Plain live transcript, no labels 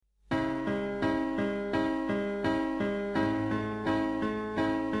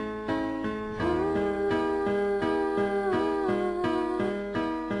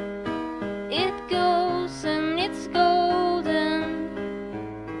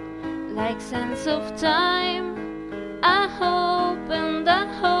like sense of time. I hope and I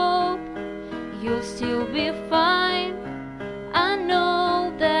hope you'll still be fine. I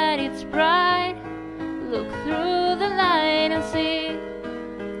know that it's bright. Look through the light and see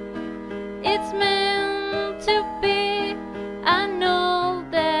it's meant to be. I know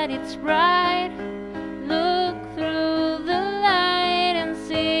that it's bright. Look through the light and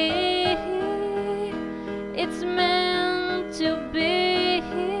see it's meant to be.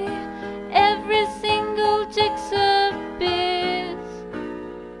 Every single jigsaw piece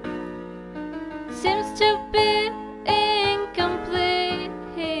seems to be incomplete.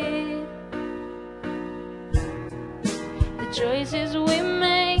 The choices we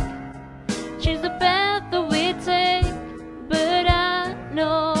make change the path that we take, but I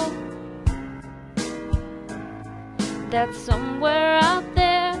know that somewhere out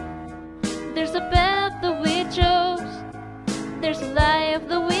there there's a path that we chose. There's a life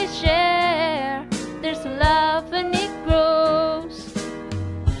that we share. There's a love and it grows.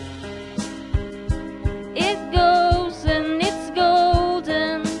 It goes and it's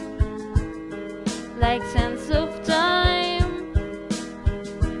golden, like sense of time.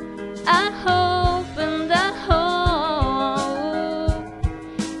 I hope and I hope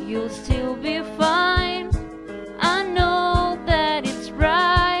you'll still be fine. I know that it's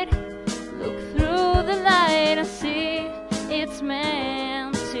bright. Look through the light and see it's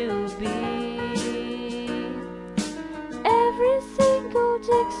meant to be. Every single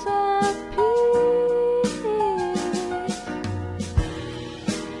jigsaw piece.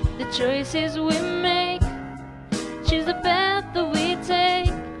 The choices we make choose the path that we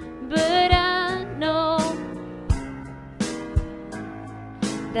take, but I know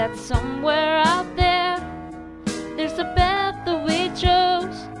that somewhere out there there's a path that we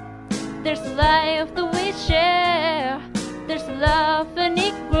chose. There's a life that we share. There's love and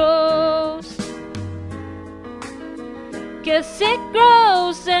it grows. 'Cause it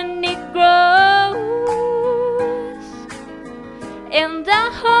grows and it grows. And I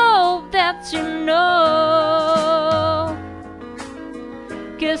hope that you know.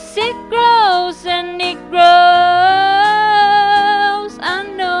 'Cause it grows and it grows.